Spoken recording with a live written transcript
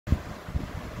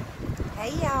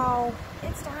Hey y'all,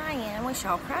 it's Diane with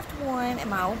Shawcraft One at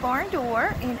my old barn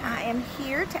door, and I am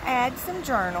here to add some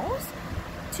journals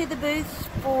to the booth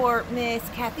for Miss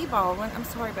Cathy Baldwin. I'm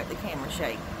sorry about the camera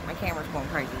shake. My camera's going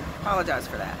crazy. Apologize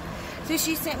for that. So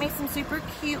she sent me some super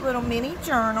cute little mini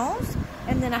journals,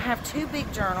 and then I have two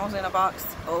big journals in a box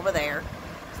over there.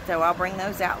 So I'll bring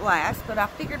those out last, but I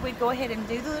figured we'd go ahead and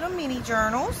do the little mini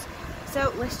journals.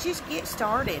 So let's just get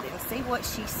started and see what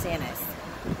she sent us.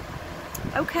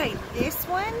 Okay, this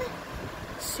one,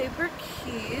 super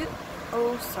cute.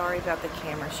 Oh, sorry about the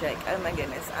camera shake. Oh my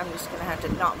goodness, I'm just going to have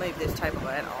to not move this table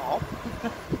at all.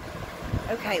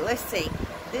 Okay, let's see.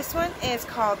 This one is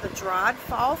called the Dried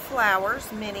Fall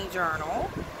Flowers Mini Journal.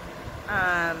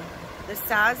 The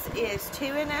size is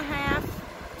 2.5,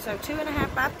 so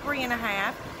 2.5 by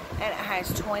 3.5, and it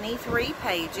has 23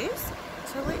 pages.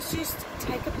 So let's just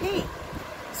take a peek.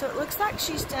 So it looks like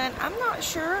she's done, I'm not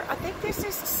sure, I think this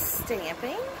is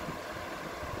stamping.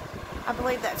 I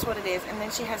believe that's what it is. And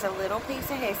then she has a little piece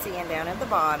of hessian down at the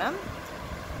bottom.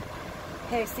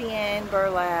 Hessian,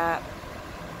 burlap.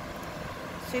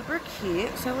 Super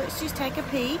cute. So let's just take a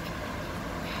peek.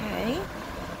 Okay.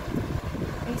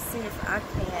 Let me see if I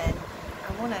can,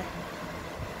 I want to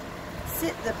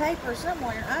sit the paper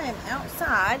somewhere. I am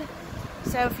outside.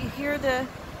 So if you hear the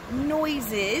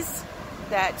noises,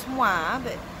 that's why,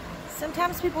 but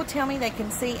sometimes people tell me they can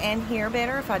see and hear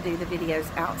better if I do the videos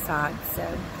outside. So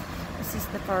this is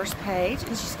the first page, and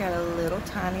she's got a little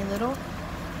tiny little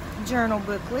journal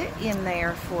booklet in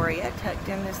there for you, tucked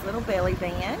in this little belly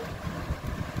band.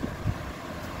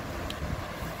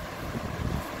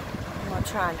 I'm going to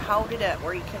try and hold it up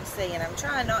where you can see, and I'm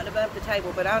trying not to bump the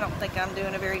table, but I don't think I'm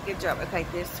doing a very good job. Okay,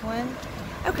 this one.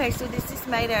 Okay, so this is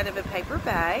made out of a paper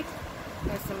bag.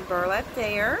 There's some burlap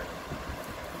there.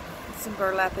 Some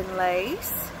burlap and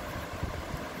lace,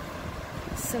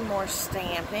 some more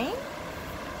stamping,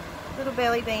 little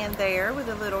belly band there with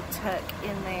a little tuck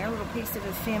in there, a little piece of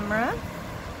ephemera,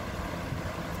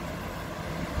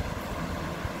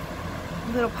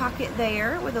 little pocket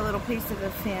there with a little piece of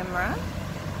ephemera,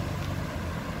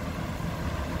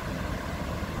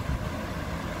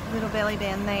 little belly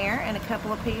band there, and a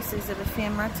couple of pieces of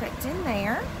ephemera tucked in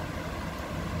there.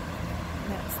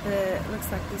 That's the, looks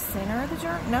like the center of the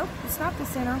journal. Nope, it's not the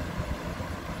center.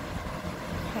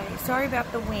 Okay, sorry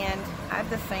about the wind. I have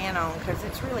the fan on because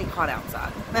it's really hot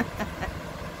outside.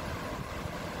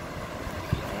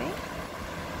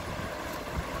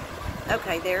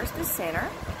 Okay, there's the center.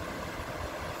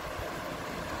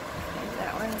 Okay,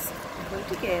 that one's glued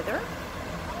together.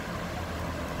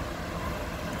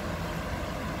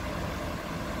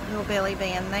 Little belly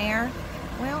band there.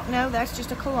 Well, no, that's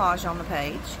just a collage on the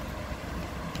page.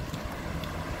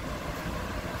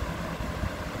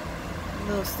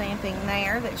 Little stamping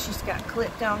there that she's got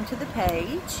clipped onto the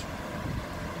page.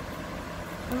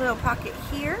 A little pocket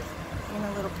here and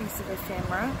a little piece of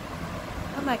ephemera.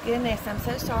 Oh my goodness, I'm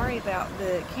so sorry about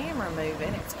the camera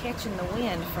moving. It's catching the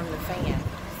wind from the fan.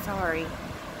 Sorry.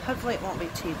 Hopefully it won't be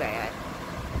too bad.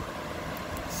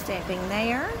 Stamping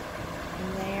there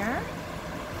and there.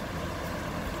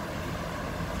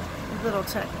 A little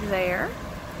tuck there.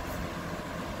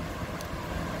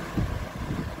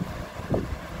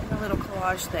 Little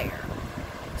collage there.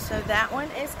 So that one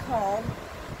is called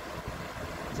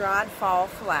Dried Fall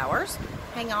Flowers.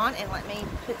 Hang on and let me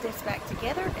put this back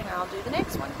together and I'll do the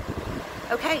next one.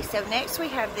 Okay, so next we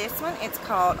have this one. It's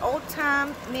called Old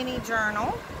Time Mini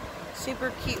Journal.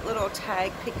 Super cute little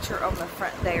tag picture on the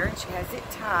front there, and she has it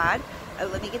tied. Oh,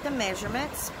 let me get the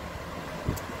measurements.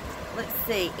 Let's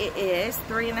see, it is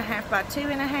 3.5 by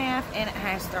 2.5, and it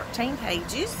has 13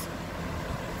 pages.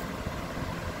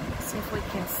 See if we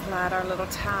can slide our little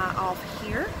tie off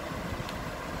here.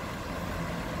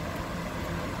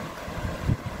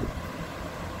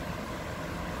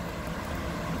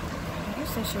 Okay,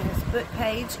 so she has a book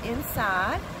page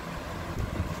inside,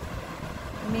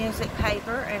 music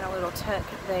paper, and a little tuck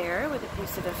there with a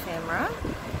piece of ephemera.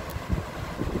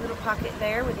 A little pocket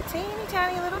there with a teeny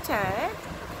tiny little tag.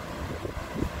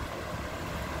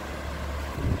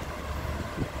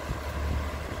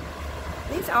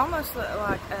 These almost look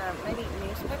like maybe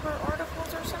newspaper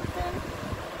articles or something.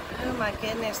 Oh my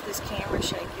goodness, this camera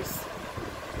shake is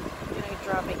going to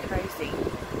drive me crazy.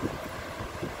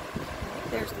 Okay,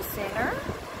 there's the center,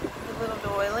 the little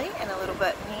doily, and a little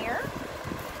button here.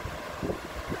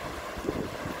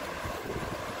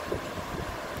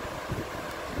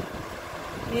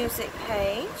 Music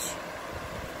page,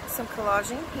 some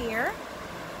collaging here,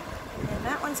 and then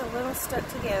that one's a little stuck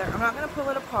together. I'm not going to pull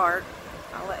it apart.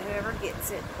 I'll let whoever gets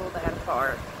it pull that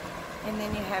apart. And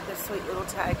then you have this sweet little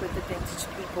tag with the vintage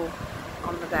people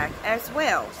on the back as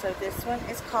well. So this one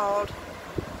is called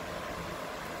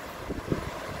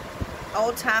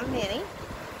Old Time Mini.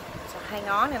 So hang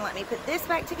on and let me put this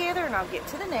back together and I'll get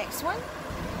to the next one.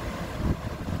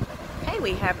 Okay,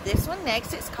 we have this one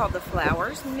next. It's called the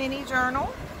Flowers Mini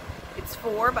Journal. It's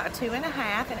 4 by 2.5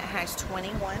 and it has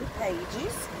 21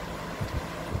 pages.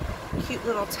 Cute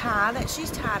little tie that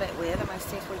she's tied it with. I'm going to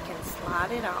see if we can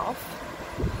slide it off.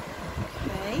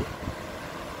 Okay. And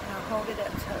I'll hold it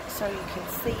up so you can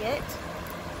see it.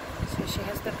 So she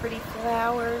has the pretty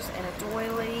flowers and a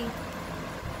doily,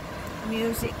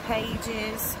 music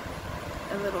pages,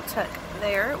 a little tuck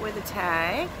there with a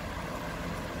tag,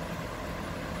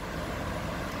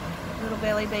 little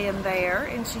belly band there,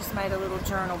 and she's made a little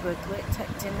journal booklet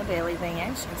tucked in the belly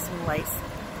band. She has some lace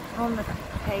on the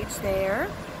page there.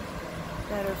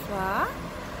 Butterfly.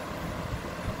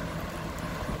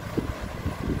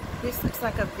 This looks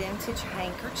like a vintage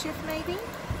handkerchief maybe.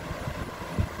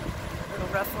 Little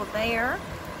ruffle there.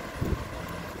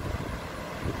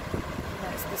 And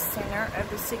that's the center of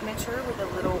the signature with a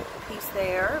little piece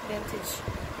there. Vintage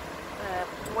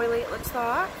doily it looks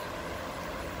like.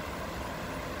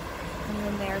 And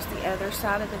then there's the other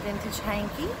side of the vintage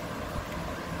hanky.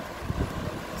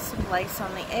 Some lace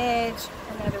on the edge.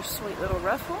 Another sweet little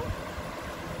ruffle.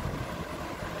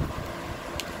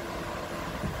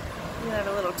 You have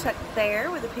a little tuck there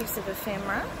with a piece of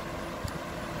ephemera.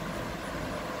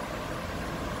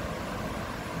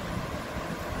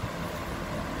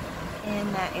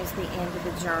 And that is the end of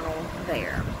the journal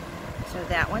there. So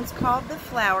that one's called the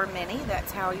Flower Mini.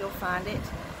 That's how you'll find it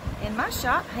in my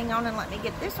shop. Hang on and let me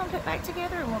get this one put back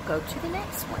together and we'll go to the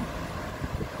next one.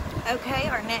 Okay,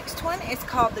 our next one is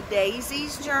called the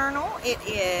Daisies Journal. It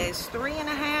is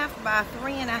 3.5 by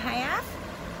 3.5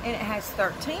 and it has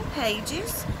 13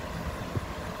 pages.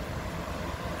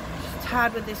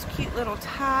 Tied with this cute little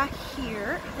tie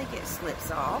here. I think it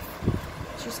slips off.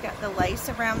 She's got the lace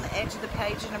around the edge of the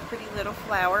page and a pretty little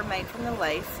flower made from the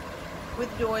lace with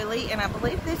doily, and I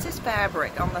believe this is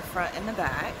fabric on the front and the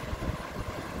back.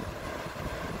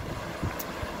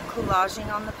 Collaging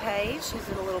on the page. She's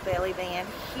got a little belly band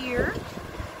here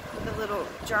with a little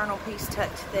journal piece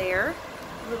tucked there.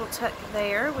 A little tuck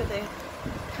there with a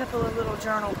couple of little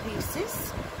journal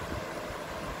pieces.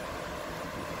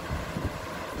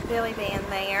 Belly band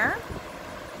there,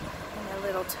 and a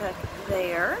little tuck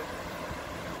there.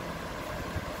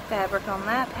 Fabric on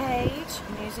that page,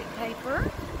 music paper,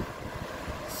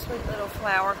 sweet little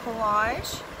flower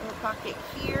collage, little pocket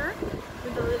here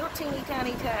with a little teeny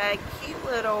tiny tag, cute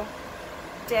little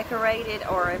decorated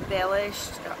or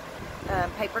embellished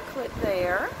paper clip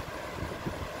there.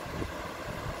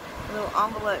 A little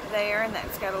envelope there, and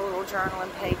that's got a little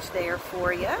journaling page there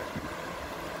for you.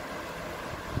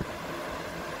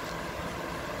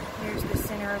 Here's the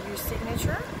center of your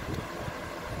signature.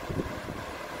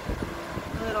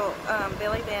 A little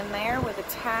belly band there with a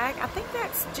tag. I think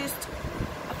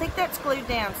that's glued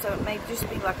down, so it may just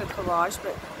be like a collage,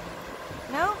 but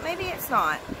no, maybe it's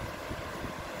not.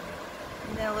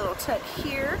 And then a little tuck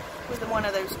here with one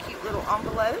of those cute little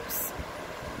envelopes.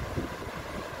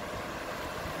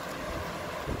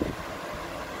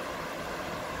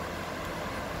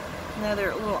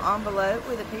 Another little envelope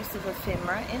with a piece of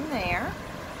ephemera in there.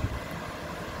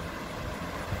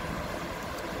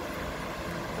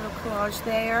 Little collage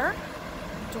there.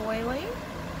 Doily.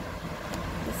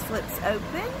 This flips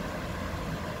open.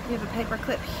 You have a paper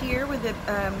clip here with a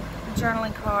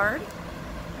journaling card.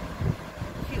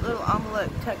 Cute little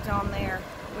envelope tucked on there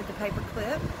with the paper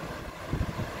clip.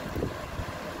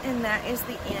 And that is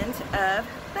the end of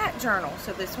that journal.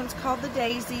 So this one's called the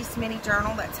Daisies Mini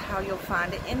Journal. That's how you'll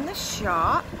find it in the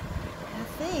shop. I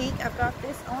think I've got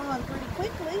this on pretty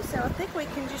quickly, so I think we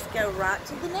can just go right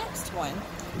to the next one.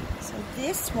 So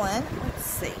this one, let's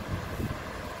see.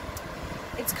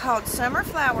 It's called Summer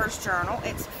Flowers Journal.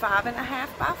 It's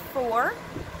 5.5 by 4,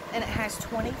 and it has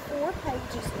 24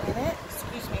 pages in it.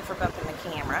 Excuse me for bumping the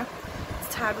camera.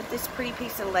 It's tied with this pretty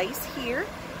piece of lace here.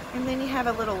 And then you have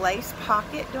a little lace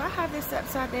pocket. Do I have this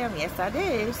upside down? Yes, I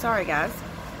do. Sorry, guys.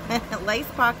 Lace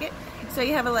pocket. So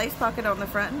you have a lace pocket on the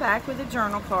front and back with a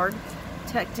journal card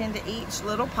tucked into each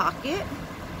little pocket.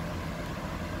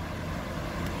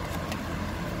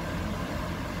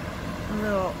 A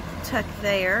little tuck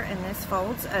there, and this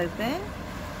folds open.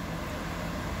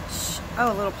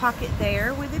 Oh, a little pocket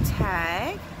there with a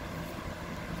tag.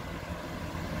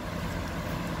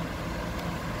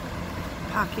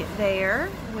 Pocket there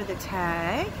with a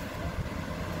tag.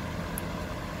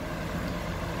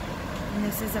 And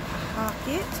this is a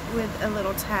pocket with a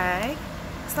little tag.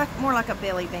 It's like more like a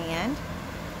belly band.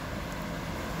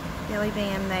 belly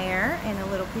band there, and a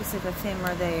little piece of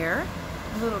ephemera there,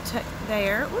 a little tuck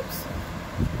there, whoops,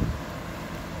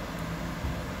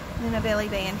 and then a belly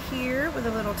band here with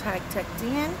a little tag tucked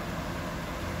in,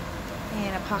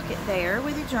 and a pocket there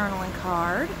with a journaling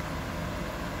card,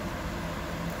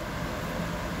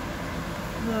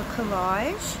 a little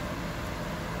collage,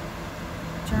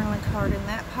 journaling card in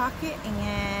that pocket,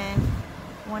 and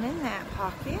one in that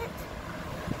pocket.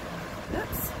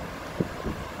 Oops.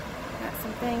 Got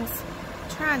some things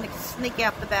trying to sneak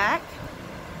out the back.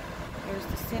 There's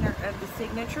the center of the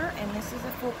signature, and this is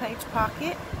a full page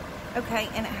pocket. Okay,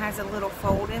 and it has a little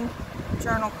folding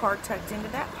journal card tucked into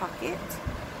that pocket.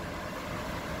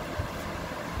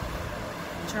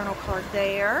 Journal card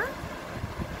there.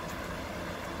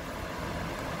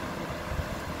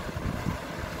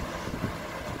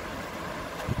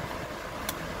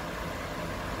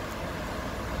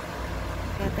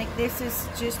 I think this is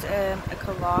just a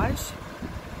collage.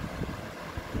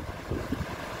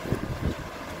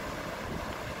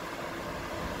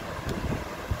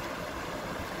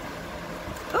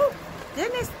 Oh,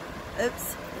 goodness.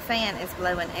 Oops, the fan is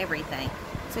blowing everything.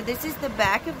 So this is the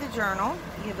back of the journal.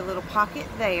 You have a little pocket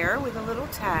there with a little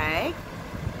tag.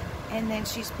 And then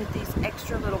she's put these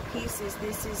extra little pieces.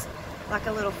 This is like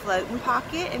a little floating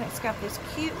pocket, and it's got this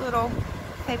cute little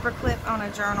paper clip on a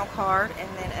journal card, and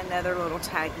then another little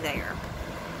tag there.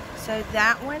 So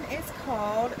that one is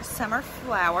called Summer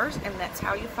Flowers, and that's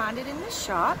how you find it in the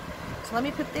shop. So let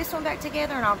me put this one back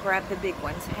together, and I'll grab the big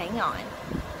ones. Hang on.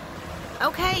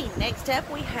 Okay, next up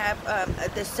we have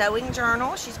the sewing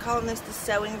journal. She's calling this the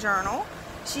sewing journal.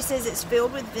 She says it's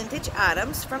filled with vintage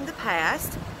items from the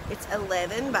past. It's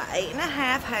 11 by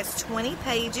 8.5, has 20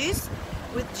 pages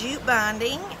with jute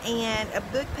binding, and a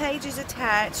book page is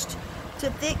attached to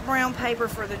thick brown paper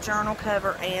for the journal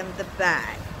cover and the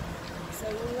back. So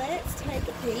let's take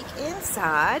a peek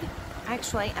inside.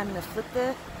 Actually, I'm going to flip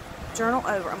the journal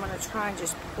over. I'm going to try and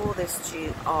just pull this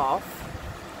jute off.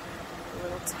 A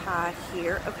little tie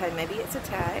here. Okay, maybe it's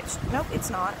attached. Nope, it's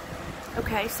not.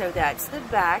 Okay, so that's the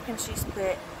back, and she's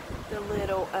put the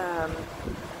little,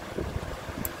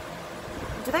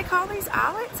 do they call these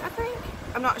eyelets, I think?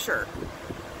 I'm not sure.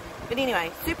 But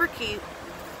anyway, super cute.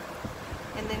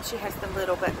 And then she has the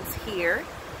little buttons here.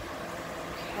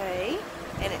 Okay,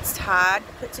 and it's tied,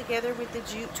 put together with the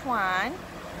jute twine.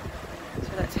 So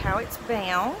that's how it's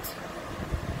bound.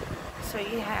 So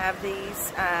you have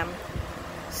these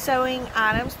sewing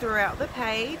items throughout the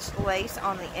page, lace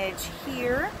on the edge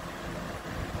here.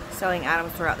 Sewing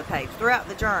items throughout the page, throughout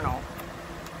the journal.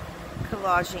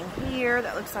 Collaging here,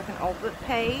 that looks like an old book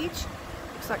page.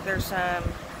 Looks like there's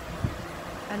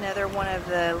another one of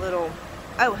the little,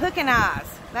 oh, hook and eyes.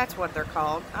 That's what they're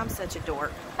called. I'm such a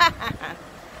dork.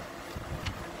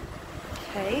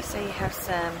 Okay, so you have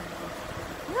some,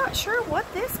 I'm not sure what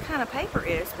this kind of paper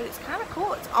is, but it's kind of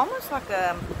cool. It's almost like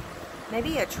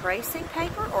maybe a tracing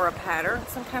paper or a pattern,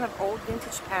 some kind of old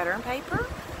vintage pattern paper.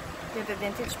 You have a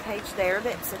vintage page there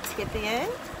that's a tip in.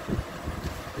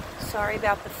 Sorry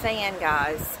about the fan,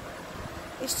 guys.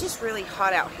 It's just really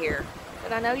hot out here,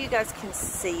 but I know you guys can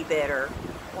see better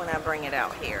when I bring it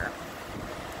out here.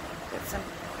 Got some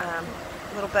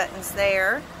little buttons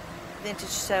there. Vintage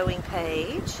sewing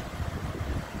page.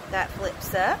 That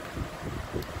flips up.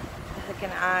 The hook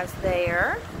and eyes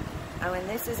there. Oh, and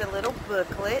this is a little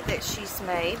booklet that she's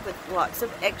made with lots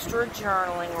of extra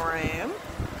journaling room.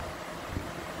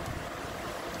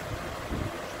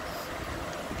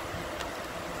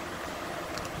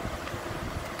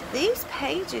 These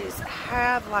pages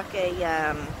have like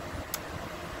a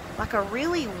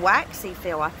really waxy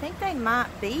feel. I think they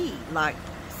might be like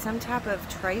some type of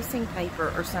tracing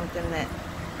paper or something that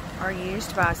are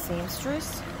used by a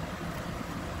seamstress.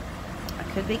 I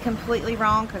could be completely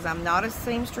wrong because I'm not a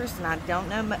seamstress and I don't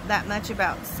know that much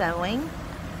about sewing.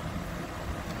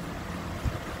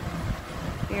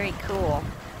 Very cool.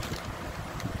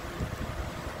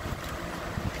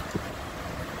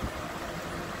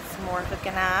 Some more hook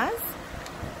and eyes.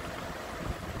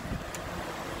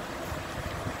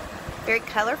 Very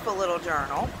colorful little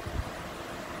journal.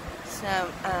 Some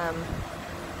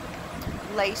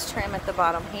lace trim at the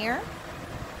bottom here.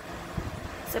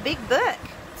 It's a big book.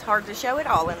 It's hard to show it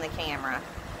all in the camera.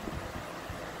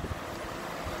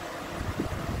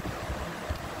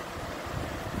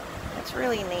 That's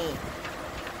really neat.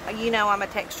 You know I'm a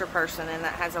texture person, and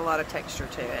that has a lot of texture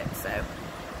to it. So,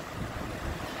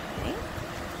 okay.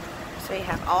 So you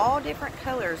have all different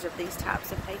colors of these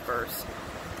types of papers.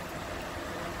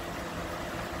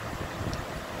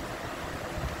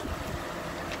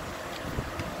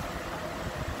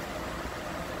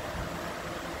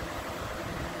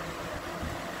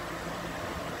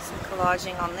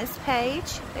 collaging on this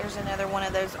page. There's another one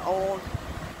of those old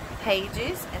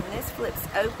pages, and this flips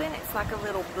open. It's like a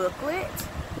little booklet.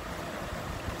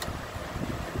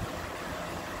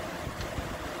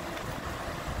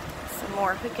 Some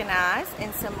more hook and eyes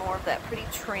and some more of that pretty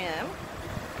trim.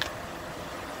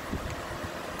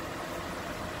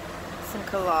 Some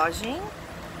collaging.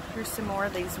 Here's some more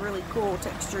of these really cool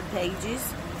textured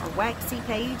pages or waxy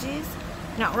pages.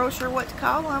 Not real sure what to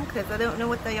call them because I don't know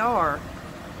what they are.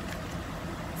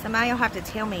 Somebody will have to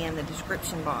tell me in the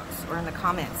description box or in the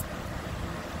comments.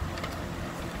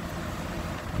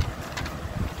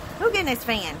 Oh goodness,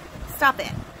 fan. Stop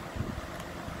it.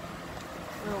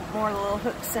 More little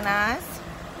hooks and eyes.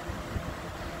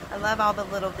 I love all the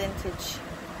little vintage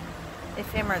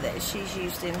ephemera that she's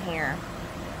used in here.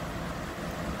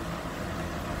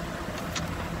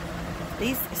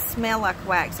 These smell like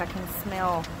wax. I can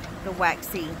smell the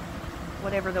waxy,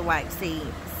 whatever the waxy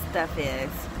stuff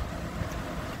is.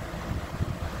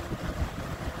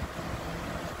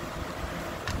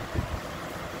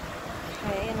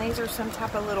 Okay, and these are some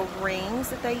type of little rings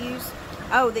that they use.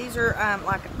 Oh, these are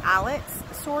like eyelets,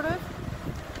 sort of.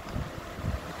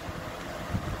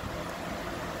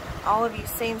 All of you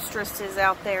seamstresses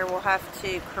out there will have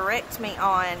to correct me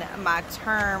on my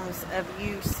terms of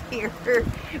use here,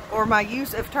 or my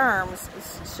use of terms,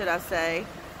 should I say.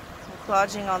 Some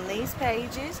collaging on these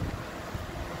pages.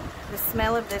 The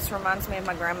smell of this reminds me of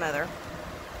my grandmother,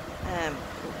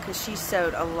 because she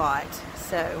sewed a lot,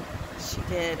 so she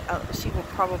did. She will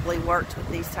probably worked with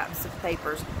these types of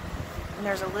papers, and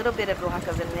there's a little bit of like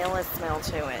a vanilla smell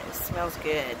to it. It smells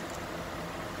good.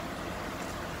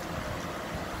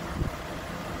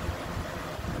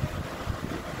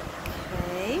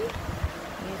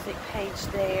 Page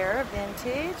there, vintage,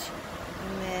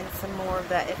 and then some more of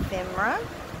that ephemera,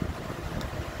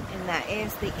 and that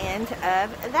is the end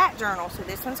of that journal. So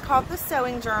this one's called the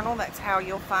Sewing Journal. That's how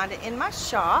you'll find it in my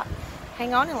shop.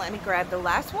 Hang on and let me grab the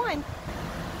last one.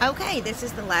 Okay, this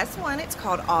is the last one. It's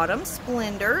called Autumn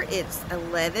Splendor. It's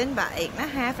 11 by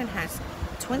 8.5 and has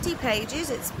 20 pages.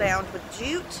 It's bound with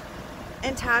jute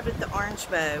and tied with the orange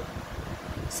bow.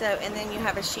 So, and then you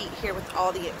have a sheet here with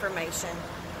all the information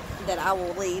that I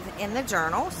will leave in the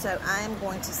journal. So I am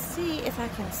going to see if I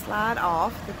can slide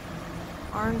off the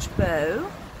orange bow.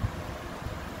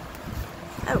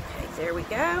 Okay, there we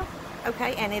go.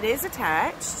 Okay, and it is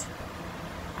attached,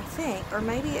 I think, or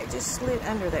maybe it just slid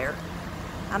under there.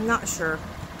 I'm not sure.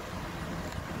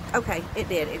 Okay, it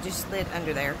did. It just slid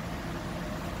under there.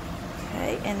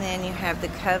 Okay, and then you have the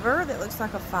cover that looks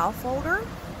like a file folder.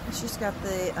 She's got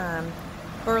the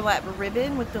burlap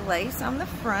ribbon with the lace on the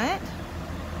front.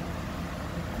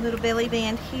 Little belly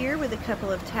band here with a couple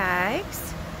of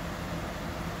tags,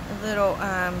 a little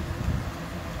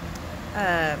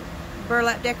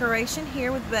burlap decoration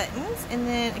here with buttons, and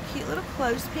then a cute little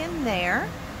clothespin there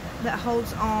that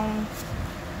holds on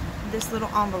this little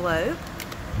envelope.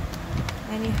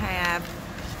 And you have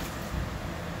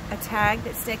a tag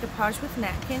that's decoupage with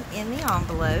napkin in the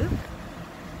envelope,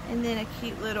 and then a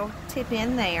cute little tip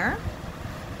in there.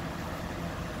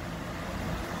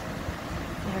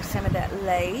 There's some of that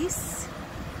lace.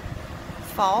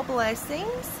 Fall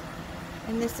blessings.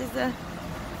 And this is a,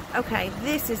 okay,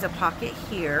 this is a pocket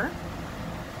here.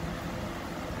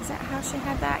 Is that how she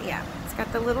had that? Yeah, it's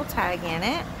got the little tag in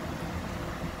it.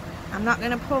 I'm not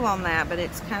going to pull on that, but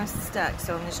it's kind of stuck,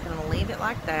 so I'm just going to leave it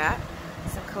like that.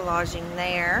 Some collaging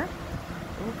there.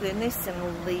 Oh goodness,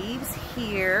 some leaves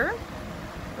here.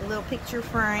 A little picture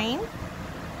frame.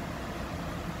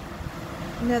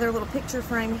 Another little picture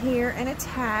frame here, and a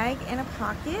tag and a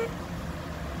pocket.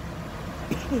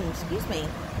 Excuse me.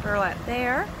 Burlap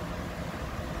there.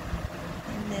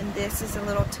 And then this is a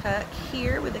little tuck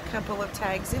here with a couple of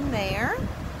tags in there.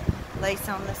 Lace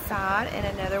on the side, and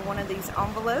another one of these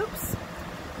envelopes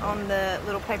on the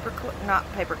little paper clip,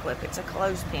 not paper clip, it's a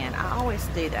clothespin. I always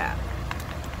do that.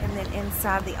 And then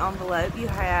inside the envelope you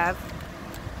have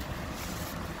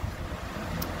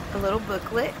a little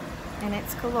booklet, and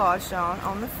it's collaged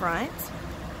on the front.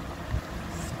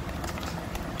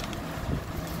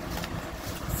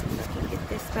 Let's see if I can get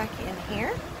this back in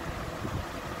here.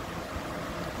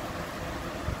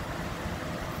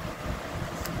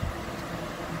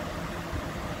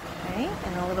 Okay,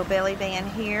 and a little belly band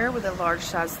here with a large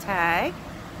size tag.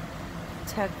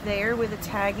 Tucked there with a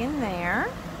tag in there.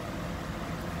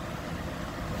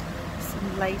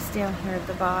 Some lace down here at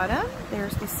the bottom.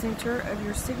 There's the center of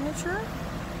your signature.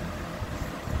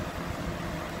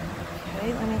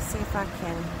 Okay, let me see if I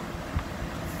can.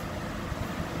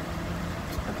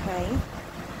 Okay.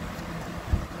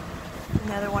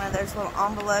 Another one of those little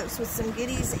envelopes with some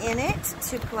goodies in it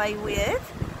to play with.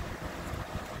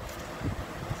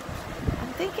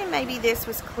 thinking maybe this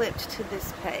was clipped to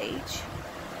this page.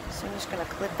 So I'm just going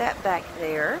to clip that back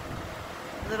there.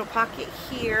 A little pocket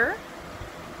here.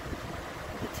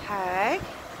 The tag.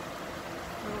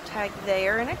 A little tag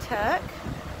there and a tuck.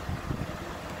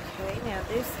 Okay, now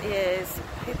this is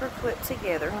paper clipped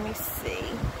together. Let me see.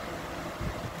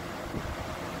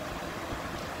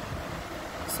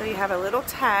 So you have a little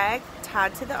tag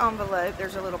tied to the envelope.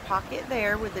 There's a little pocket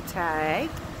there with the tag.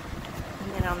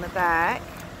 And then on the back,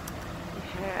 you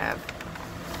have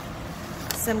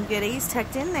some goodies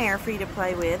tucked in there for you to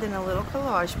play with and a little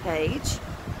collage page.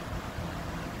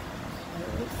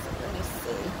 Okay, so let me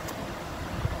see.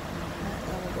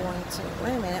 I'm going to,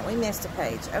 wait a minute, we missed a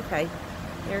page. Okay,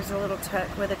 there's a little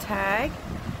tuck with a tag.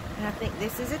 And I think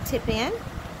this is a tip-in.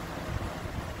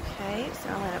 Okay, so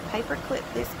I'm going to paper clip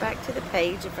this back to the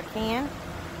page if I can.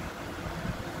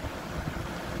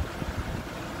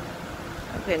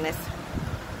 Oh goodness.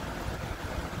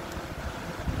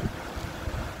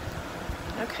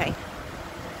 Okay,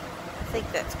 I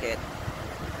think that's good.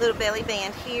 Little belly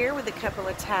band here with a couple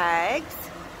of tags.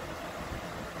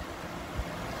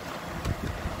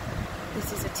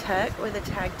 This is a tuck with a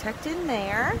tag tucked in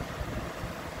there.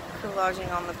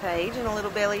 Collaging on the page, and a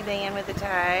little belly band with a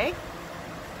tag.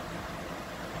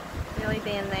 Belly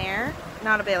band there.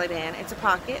 Not a belly band, it's a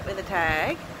pocket with a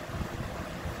tag.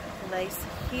 Lace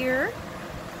here.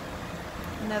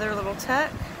 Another little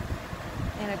tuck.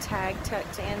 And a tag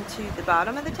tucked into the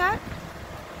bottom of the tuck.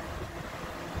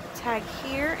 Tag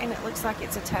here, and it looks like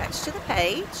it's attached to the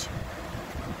page.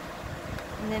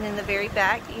 And then in the very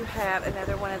back you have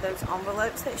another one of those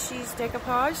envelopes that she's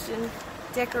decoupaged and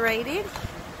decorated.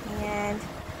 And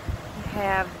you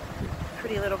have a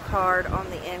pretty little card on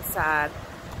the inside.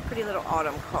 Pretty little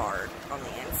autumn card on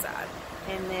the inside.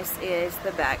 And this is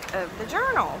the back of the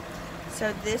journal.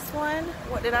 So this one,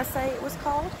 what did I say it was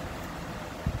called?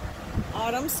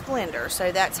 Autumn Splendor.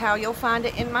 So that's how you'll find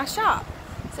it in my shop.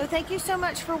 So thank you so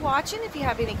much for watching. If you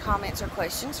have any comments or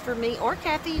questions for me or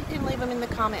Cathy, you can leave them in the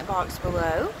comment box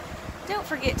below. Don't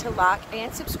forget to like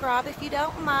and subscribe if you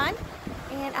don't mind.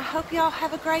 And I hope y'all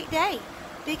have a great day.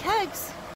 Big hugs.